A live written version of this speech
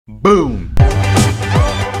Boom!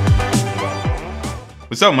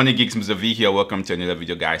 What's up, Money Geeks? Mr. V here. Welcome to another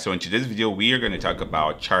video, guys. So in today's video, we are going to talk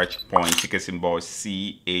about Chargepoint, ticker symbol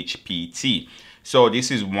CHPT. So this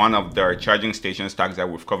is one of the charging station stocks that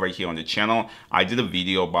we've covered here on the channel. I did a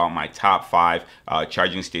video about my top 5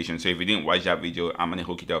 charging stations. So if you didn't watch that video, I'm gonna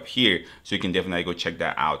hook it up here, so you can definitely go check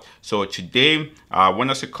that out. So today, I want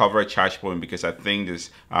us to cover Chargepoint because I think there's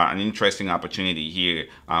an interesting opportunity here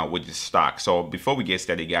with this stock. So before we get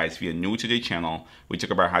started, guys, if you're new to the channel, we talk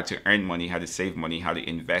about how to earn money, how to save money, how to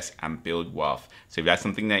invest and build wealth. So if that's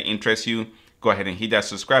something that interests you, go ahead and hit that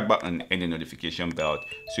subscribe button and the notification bell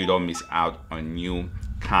so you don't miss out on new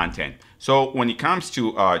content. So when it comes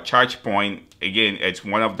to Chargepoint, again, it's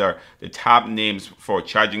one of the top names for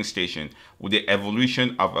charging station. With the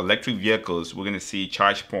evolution of electric vehicles, we're going to see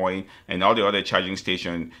Chargepoint and all the other charging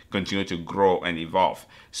stations continue to grow and evolve.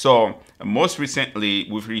 So most recently,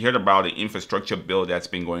 we've heard about the infrastructure bill that's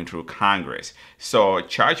been going through Congress. So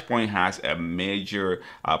Chargepoint has a major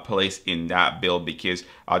place in that bill because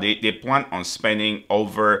they plan on spending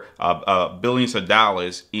over billions of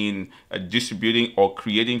dollars in distributing or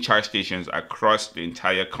creating charge stations across the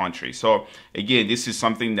entire country. So again, this is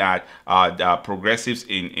something that the progressives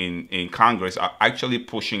in Congress are actually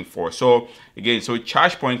pushing for. So again, so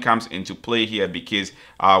Chargepoint comes into play here because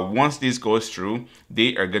once this goes through,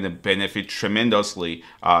 they are going to benefit tremendously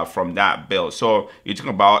from that bill. So you're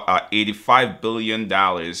talking about $85 billion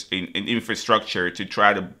in infrastructure to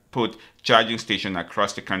try to put charging station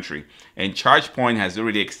across the country. And Chargepoint has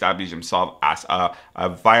already established themselves as a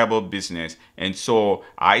viable business. And so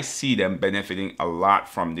I see them benefiting a lot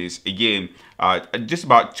from this. Again, just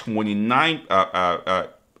about 29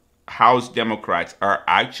 House Democrats are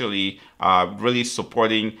actually really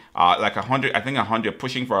supporting like 100,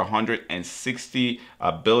 pushing for $160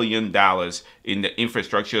 billion in the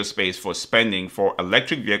infrastructure space for spending for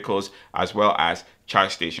electric vehicles as well as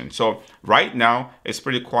charge stations. So right now it's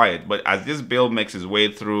pretty quiet, but as this bill makes its way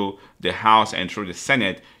through the House and through the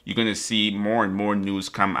Senate, you're going to see more and more news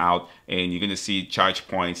come out, and you're going to see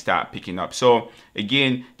Chargepoint start picking up. So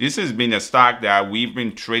again, this has been a stock that we've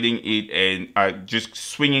been trading it and just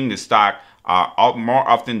swinging the stock out more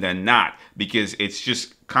often than not, because it's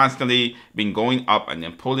just constantly been going up and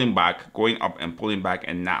then pulling back, going up and pulling back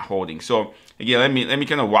and not holding. So again, let me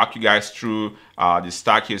kind of walk you guys through the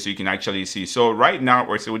stock here so you can actually see. So right now,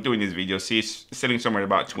 we're doing this video, see it's sitting somewhere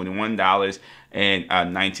about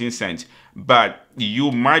 $21.19. But you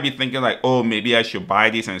might be thinking like, oh, maybe I should buy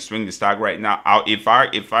this and swing the stock right now. If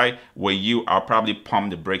I were you, I'll probably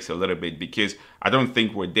pump the brakes a little bit because I don't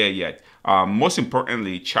think we're there yet. Most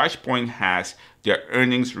importantly, Chargepoint has their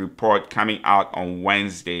earnings report coming out on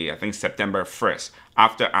Wednesday, I think September 1st,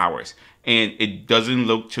 after hours. And it doesn't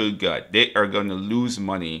look too good. They are going to lose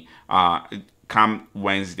money come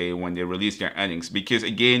Wednesday when they release their earnings, because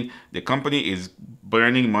again, the company is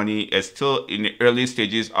burning money. It's still in the early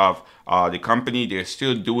stages of the company. They're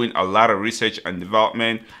still doing a lot of research and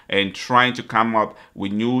development and trying to come up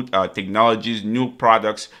with new technologies, new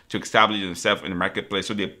products to establish themselves in the marketplace.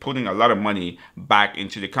 So they're putting a lot of money back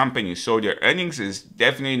into the company. So their earnings is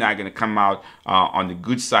definitely not going to come out on the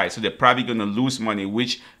good side. So they're probably going to lose money,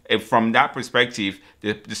 which from that perspective,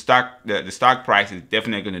 the stock price is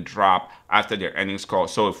definitely going to drop after their earnings call.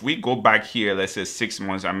 So if we go back here, let's say 6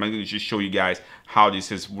 months, I'm going to just show you guys how this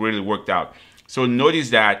has really worked out. So notice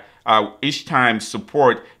that each time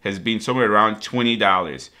support has been somewhere around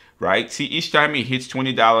 $20, right? See, each time it hits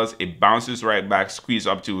 $20, it bounces right back, squeeze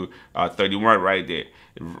up to 31 right there.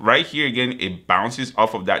 Right here again, it bounces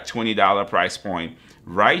off of that $20 price point.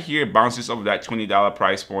 Right here, it bounces off of that $20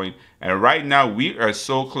 price point. And right now, we are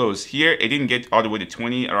so close. Here, it didn't get all the way to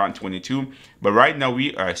 20, around 22. But right now,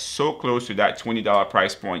 we are so close to that $20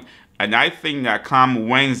 price point. And I think that come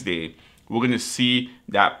Wednesday, we're going to see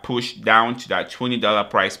that push down to that $20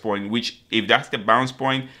 price point, which if that's the bounce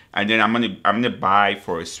point, and then I'm gonna buy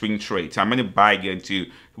for a swing trade. So I'm gonna buy again to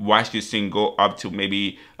watch this thing go up to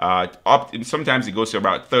maybe up. Sometimes it goes to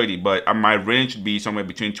about 30, but my range would be somewhere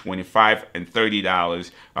between $25 and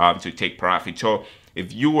 $30 to take profit. So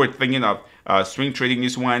if you were thinking of swing trading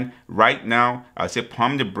this one right now, I say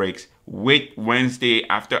pump the brakes. Wait Wednesday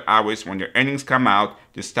after hours when the earnings come out,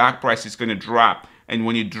 the stock price is gonna drop. And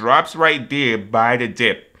when it drops right there, buy the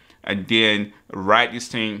dip. And then ride this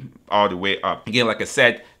thing all the way up. Again, like I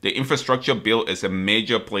said, the infrastructure bill is a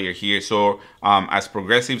major player here. So as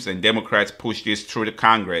progressives and Democrats push this through the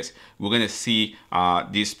Congress, we're going to see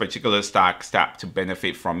this particular stock start to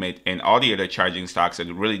benefit from it, and all the other charging stocks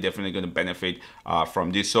are really definitely going to benefit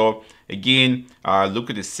from this. So again, look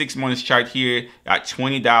at the 6 months chart here at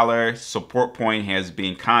 $20. Support point has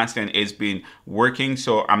been constant. It's been working,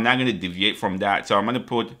 so I'm not going to deviate from that. So I'm going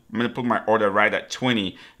to put my order right at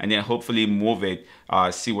 20, and then hopefully move it,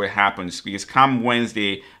 see what happens. Because come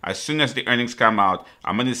Wednesday, as soon as the earnings come out,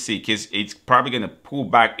 I'm going to see, because it's probably going to pull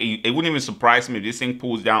back. It wouldn't even surprise me if this thing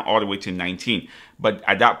pulls down all the way to 19. But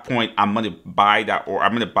at that point, I'm going to buy that, or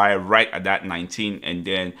I'm going to buy it right at that 19, and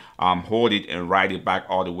then hold it and ride it back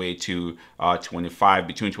all the way to 25,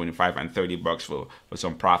 between 25 and 30 bucks for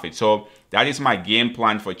some profit. So that is my game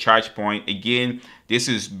plan for Chargepoint. Again, this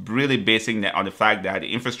is really basing on the fact that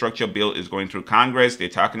the infrastructure bill is going through Congress. They're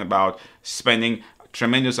talking about spending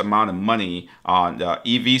tremendous amount of money on the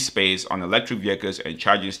EV space, on electric vehicles and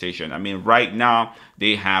charging station. I mean, right now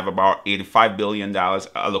they have about $85 billion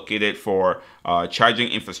allocated for charging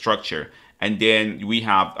infrastructure. And then we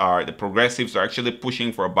have the progressives are actually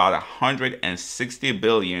pushing for about $160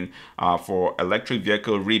 billion for electric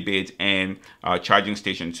vehicle rebates and charging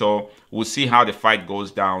stations. So we'll see how the fight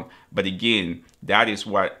goes down. But again, that is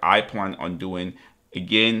what I plan on doing.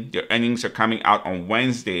 Again, the earnings are coming out on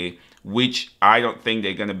Wednesday, which I don't think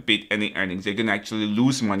they're going to beat any earnings. They're going to actually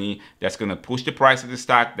lose money. That's going to push the price of the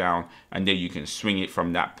stock down, and then you can swing it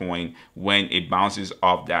from that point when it bounces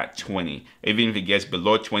off that 20. Even if it gets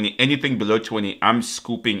below 20, anything below 20, I'm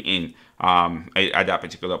scooping in at that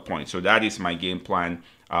particular point. So that is my game plan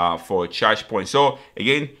for Chargepoint. So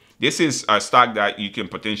again, this is a stock that you can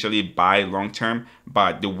potentially buy long term,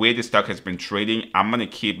 but the way the stock has been trading, I'm gonna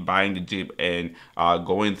keep buying the dip and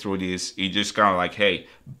going through this. You just kind of like, hey,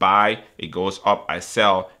 buy, it goes up, I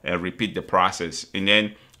sell, and repeat the process. And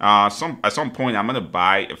then at some point, I'm gonna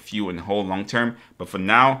buy a few and hold long term. But for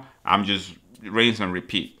now, I'm just rinse and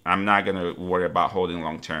repeat. I'm not gonna worry about holding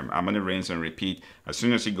long term. I'm gonna rinse and repeat as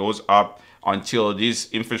soon as it goes up until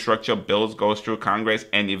these infrastructure bills goes through Congress.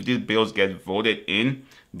 And if these bills get voted in,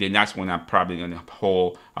 then that's when I'm probably going to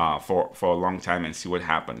hold for a long time and see what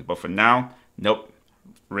happens. But for now, nope,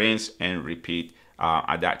 rinse and repeat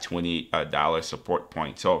at that $20 support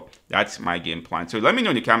point. So that's my game plan. So let me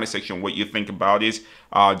know in the comment section what you think about this.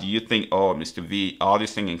 Do you think, oh, Mr. V, all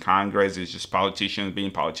this thing in Congress is just politicians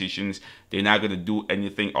being politicians, they're not going to do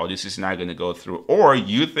anything, or this is not going to go through? Or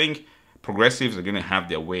you think progressives are going to have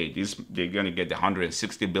their way? They're going to get the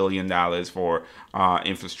 $160 billion for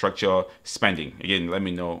infrastructure spending. Again, let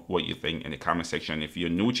me know what you think in the comment section. If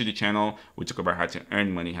you're new to the channel, we talk about how to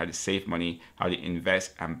earn money, how to save money, how to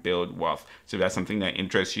invest and build wealth. So if that's something that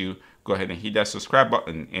interests you, go ahead and hit that subscribe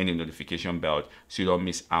button and the notification bell so you don't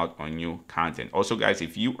miss out on new content. Also, guys,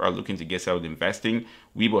 if you are looking to get started investing,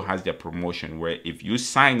 WeBull has their promotion where if you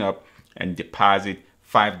sign up and deposit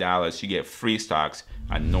 $5, you get free stocks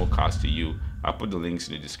at no cost to you. I'll put the links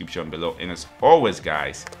in the description below. And as always,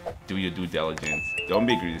 guys, do your due diligence. Don't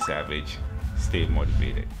be greedy savage. Stay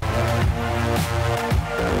motivated.